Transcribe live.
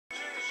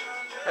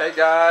Hey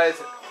guys,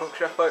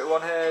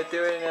 Chef41 here,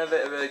 doing a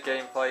bit of a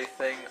gameplay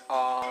thing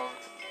on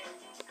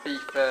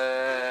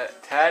FIFA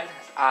 10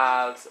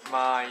 as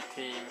my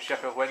team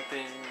Sheffield went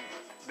in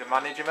the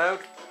manager mode,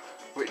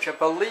 which I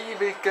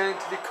believe is going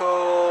to be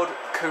called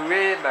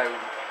career mode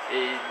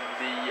in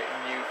the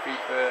new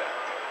FIFA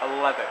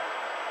 11,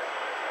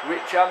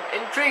 which I'm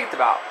intrigued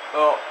about.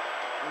 But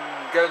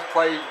I'm going to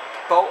play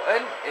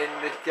Bolton in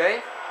this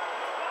game.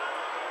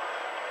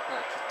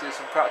 Let's just do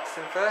some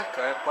practicing first,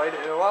 because I haven't played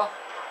it in a while.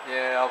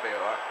 Yeah, I'll be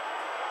alright.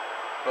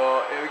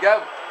 But here we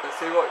go.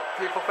 Let's see what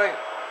people think.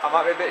 I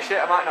might be a bit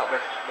shit, I might not be.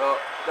 But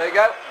there you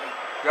go.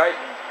 Great.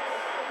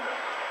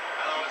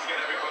 Hello once again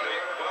everybody.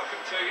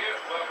 Welcome to you.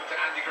 Welcome to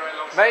Andy Gray.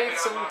 Made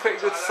some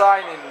pretty good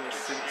signings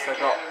since I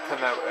got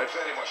promoted.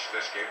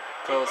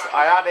 Because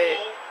I had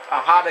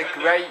a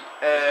great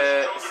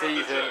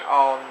season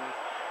on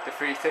the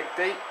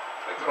 360,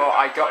 but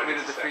I got rid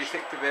of the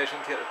 360 version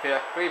to get the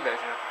PS3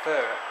 version. I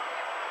prefer it.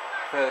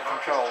 For the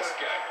controls.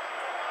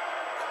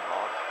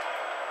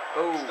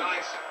 Oh.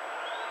 Nice.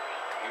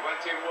 He went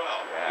in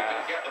well. Yeah. He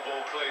didn't get the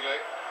ball cleanly.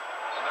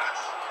 And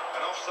that's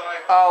an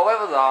offside. Oh, where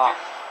was that?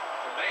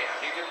 For me,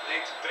 he didn't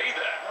need to be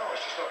there. No,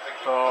 it's just not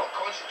thinking. But,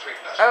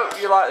 Concentrating. oh,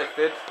 you like this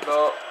vid,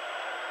 but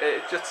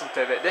it's just something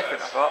a bit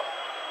different, I thought.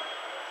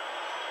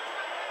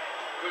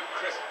 Good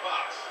crisp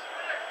pass.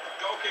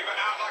 Goalkeeper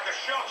out like a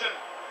shot and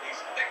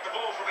he's nicked the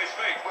ball from his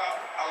feet. Well,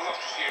 I'd love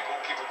to see a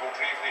goalkeeper go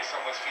bravely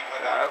someone's feet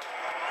like that.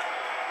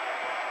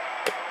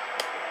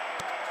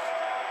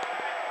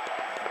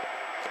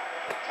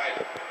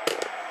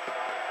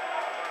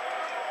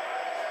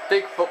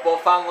 Big football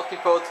fan, looking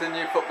forward to the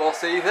new football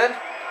season.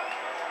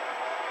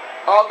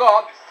 Oh, go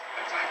on.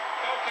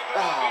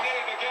 Oh.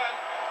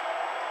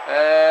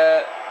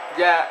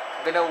 Yeah,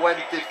 been a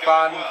Wednesday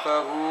fan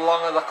for as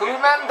long as I can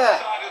remember.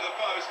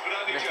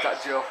 Missed that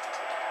just.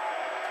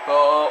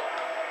 But,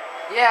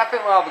 yeah, I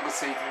think we'll have a good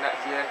season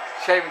next year.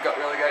 Shame we got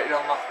relegated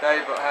on last day,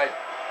 but hey,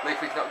 at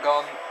least we've not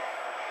got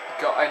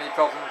any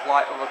problems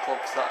like other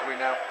clubs that we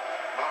know.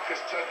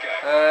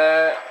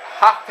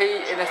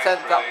 Happy in a sense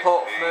that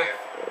Portsmouth,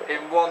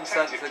 in one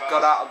sense, have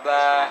got out of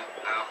their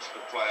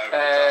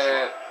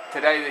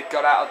today they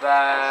got out of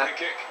their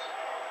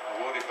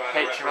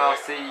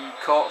HMRC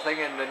court thing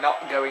and they're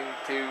not going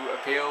to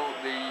appeal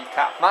the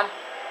Tapman,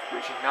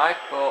 which is nice,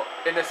 but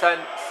in a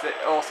sense it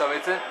also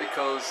isn't,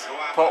 because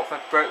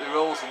Portsmouth broke the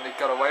rules and they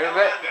got away with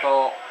it,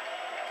 but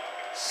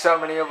so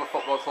many other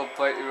football clubs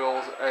break the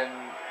rules and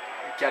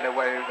get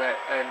away with it,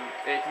 and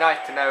it's nice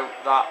to know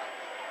that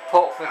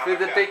Portsmouth is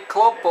a big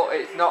club, but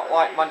it's not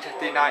like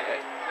Manchester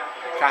United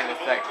kind of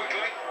thing.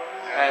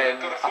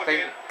 And I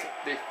think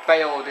they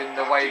failed in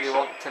the way they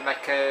want to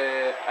make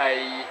a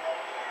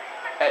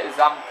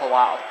example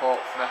out of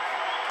Portsmouth.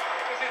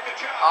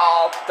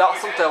 Oh,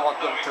 that's something I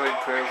want them to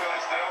improve.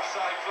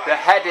 The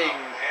heading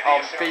on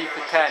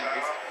FIFA 10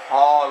 is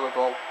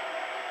horrible.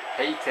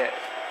 Hate it.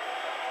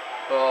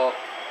 But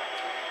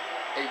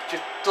it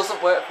just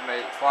doesn't work for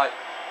me. It's like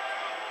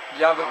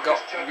you haven't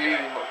got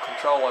really much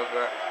control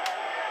over it.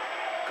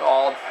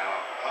 God.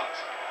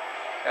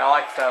 Yeah,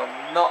 like I said,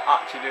 I'm not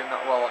actually doing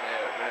that well on here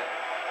at the minute.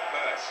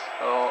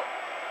 So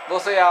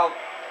we'll see how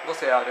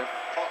I do.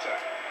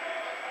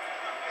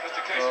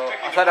 So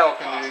I said I was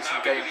going to do some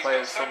gameplay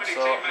of some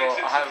sort, but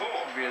I haven't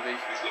really.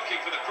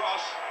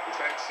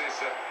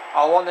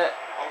 I want it.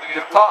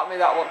 There's part of me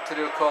that wants to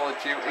do a Call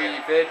of Duty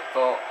vid,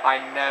 but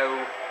I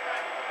know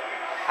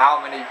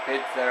how many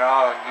vids there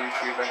are on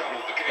YouTube and it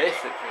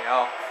pisses me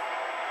off.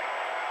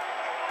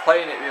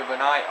 Playing it the other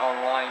night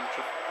online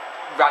just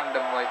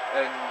randomly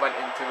and went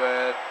into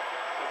a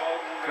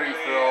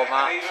free-for-all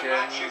match,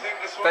 and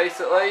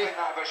basically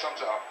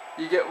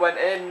you went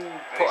in,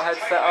 put a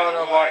headset on, and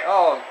I was like,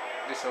 oh,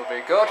 this will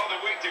be good,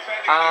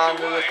 and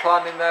there was a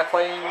clan in there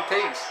playing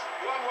teams.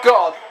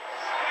 God!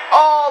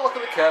 Oh, look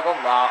at the curve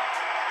on that.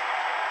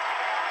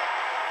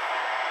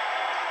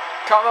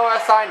 Can't remember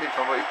where I signed him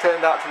from, but he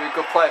turned out to be a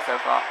good player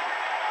so far.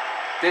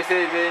 This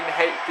is in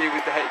HD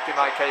with the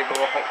HDMI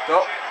cable hooked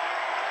up.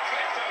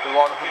 The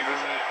 180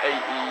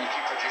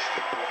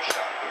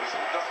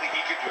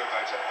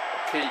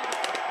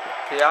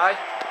 PI,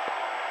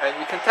 and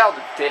you can tell the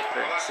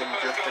difference in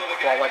just the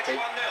quality.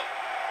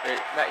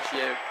 It makes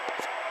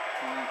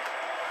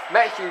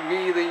you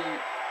really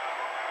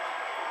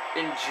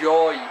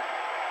enjoy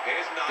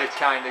this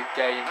kind of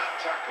game.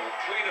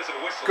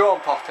 Go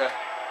on, Potter.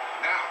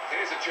 Now,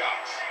 here's a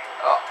chance.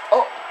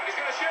 Oh. He's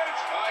going to shoot.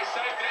 I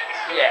saved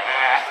it. Yeah.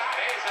 That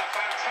is a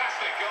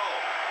fantastic goal.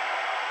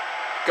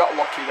 Got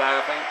lucky there,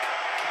 I think.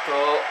 But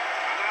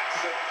and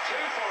that's a 2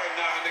 for him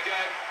now and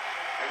again.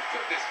 And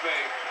could this be?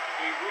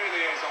 He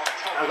really is on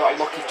top. I got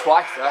lucky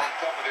twice there.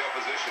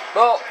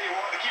 But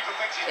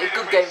it's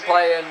good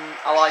gameplay and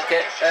I like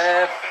it.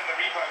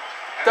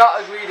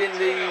 Started reading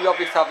the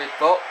Robbie Savage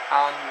book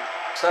and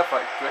so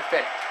far it's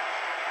gripping.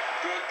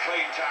 Good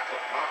clean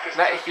tackle.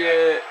 Next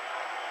year,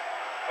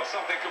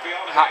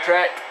 hat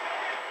trick.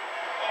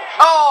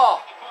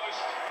 Oh!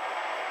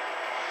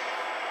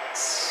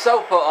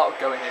 So thought that would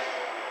go in here.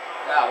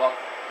 Yeah, well.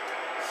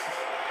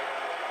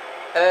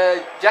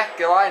 Jack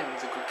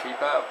Lyon's a good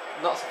keeper.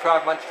 I'm not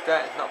surprised Manchester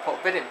United's not put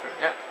a bid in for him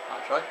yet,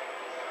 actually.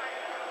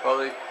 Well,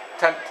 they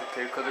tempted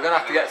to, because they're going to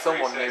have to get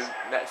someone new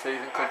next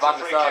season, because Van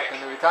der Sar's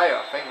going to retire,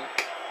 I think.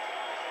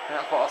 And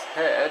that's what I've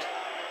heard.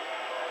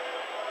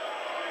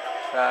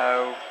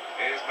 So,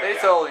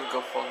 it's all in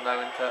good fun now,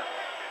 isn't it?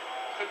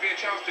 Could be a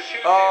chance to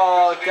shoot.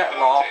 Oh, get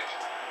lost.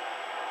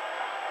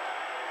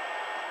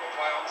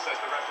 Play on, says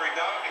the referee.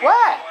 No,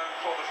 where?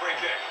 For the free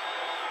kick.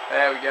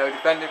 There we go,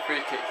 defending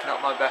free kick,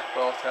 not my best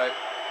forte. I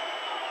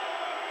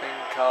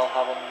think I'll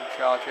have him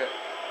charge it.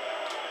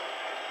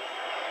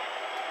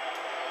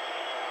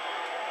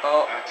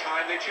 Oh. A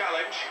timely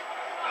challenge.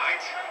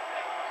 Knight.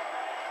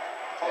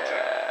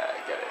 Yeah,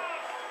 get it.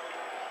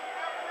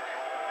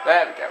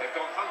 There we go. They've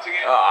gone hunting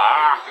it.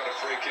 Ah. We've got a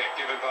free kick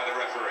given by the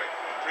referee.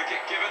 Free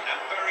kick given and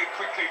very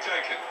quickly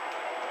taken.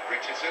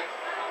 Richardson.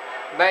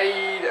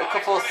 Made a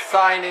couple of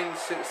signings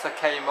since I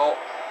came up.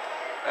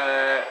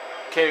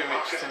 Kieran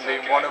Richardson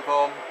being one of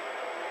them.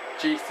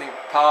 G-Think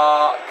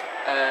Park.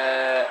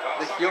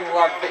 This young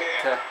lad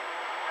Victor.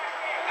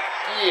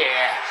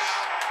 Yes!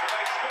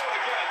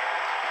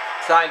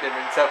 Signed him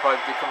and so far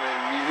he's becoming a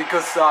really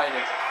good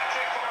signing.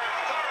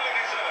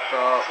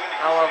 But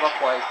how have I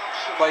played?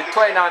 Played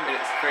 29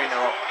 minutes, 3-0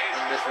 up,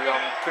 and this is on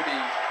pretty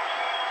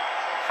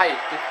high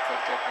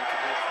difficulty, I think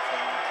it is. It's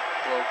on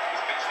low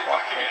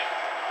quality.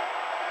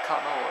 Can't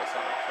remember what it's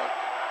on actually.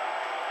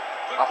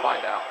 I'll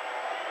find out.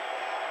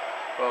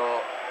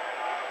 But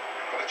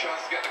got a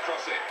chance to get the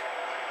cross in.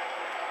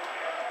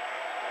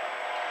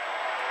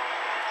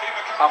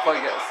 I'll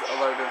probably get a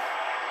load of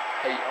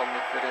hate on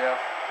this video.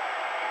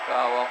 But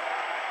oh well.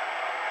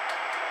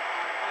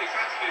 He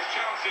fancied his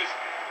chances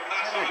from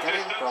that sort of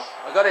distance.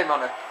 I got him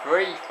on a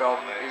free from,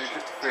 he was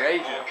just a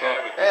free agent,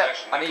 but yeah,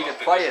 I needed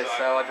players,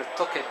 so I just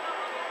took him.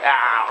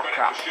 Ah,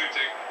 crap. Shooting,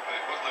 but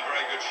it wasn't a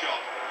very good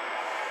shot.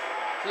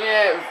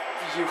 Yeah, it was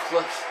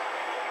useless.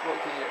 What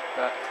can you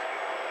expect?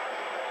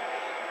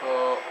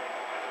 But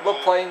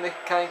love playing this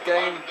kind of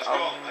game.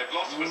 I'm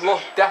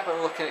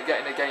definitely looking at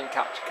getting a game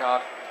capture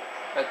card,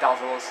 a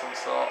dazzle of some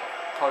sort.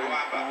 Probably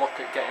look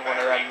at getting one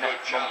of them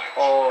next month,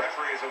 or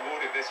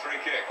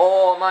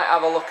I might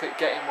have a look at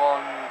getting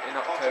one in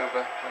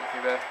October when it's my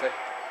birthday.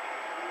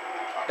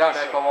 Don't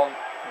know if I want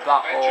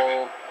that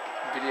or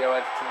video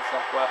editing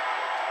software.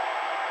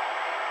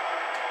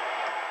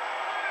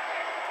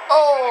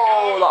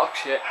 Oh, that was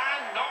shit.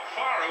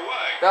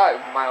 That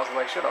was miles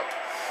away, shut up.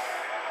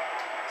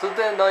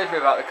 Something annoys me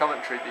about the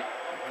commentary, they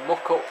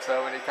muck up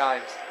so many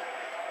times.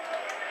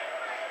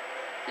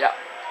 Yep,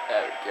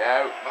 there we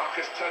go.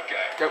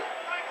 Go.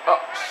 Oh,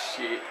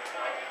 shit.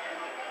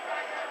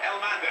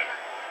 Elmander.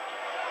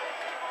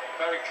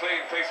 Very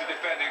clean piece of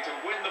defending to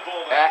win the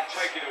ball there and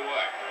take it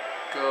away.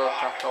 Good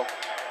tackle.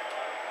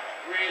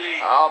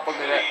 Really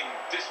clean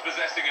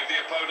dispossessing of the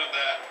opponent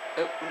there.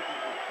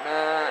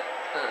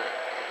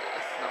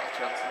 Not a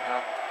chance in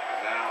hell.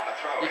 Now a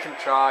throw. You can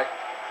try.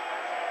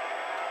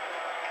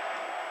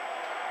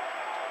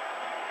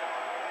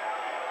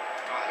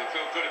 I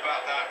feel good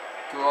about that.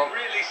 Go on.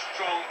 Really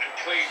strong and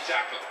clean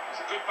tackle.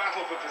 It's a good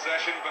battle for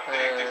possession, but the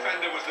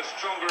defender was the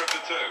stronger of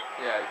the two.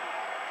 Yeah.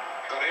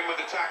 Got in with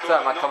the tackle, So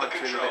but my not the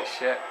commentary's a control. bit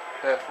shit.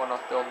 First one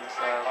I've done,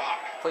 so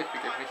please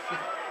forgive me.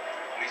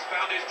 And he's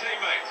found his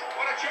teammate.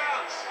 What a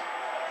chance!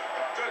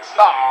 Good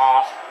stuff.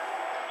 Ah.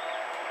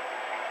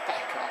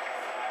 Back off.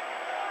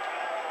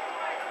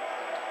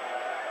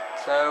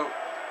 So,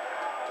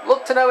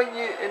 look to know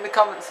in the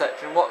comment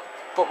section what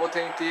football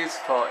team do you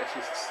support if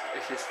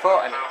you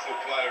support any. Powerful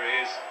player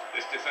he is,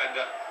 this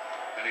defender,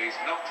 and he's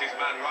knocked his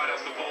man right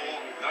off the ball.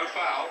 No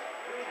foul.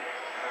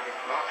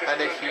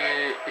 And if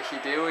you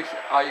do,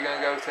 are you going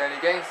to go to any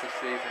games this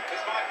season?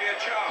 This might be a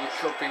chance. You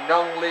could be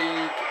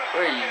non-league.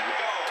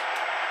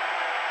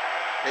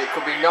 It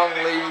could be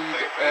non-league.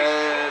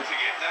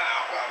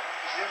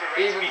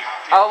 Even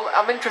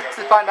I'm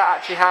interested to find out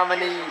actually how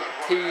many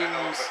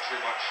teams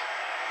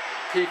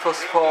people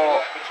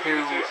support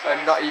who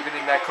are not even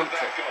in their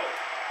country.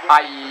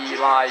 I.e.,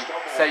 like,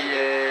 say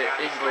you're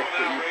English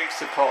but you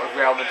support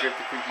Real Madrid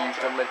because you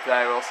used to live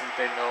there or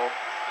something, or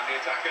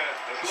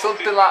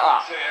something like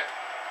that.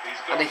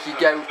 And if you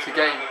go to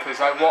games,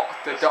 because I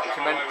watched the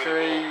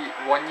documentary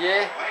one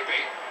year,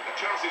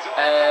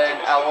 and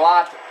a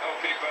lad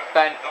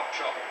spent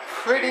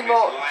pretty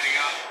much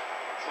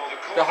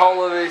the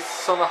whole of his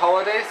summer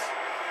holidays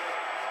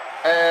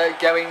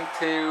going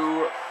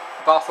to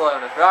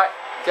Barcelona. Right,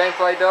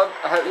 gameplay done.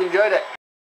 I hope you enjoyed it.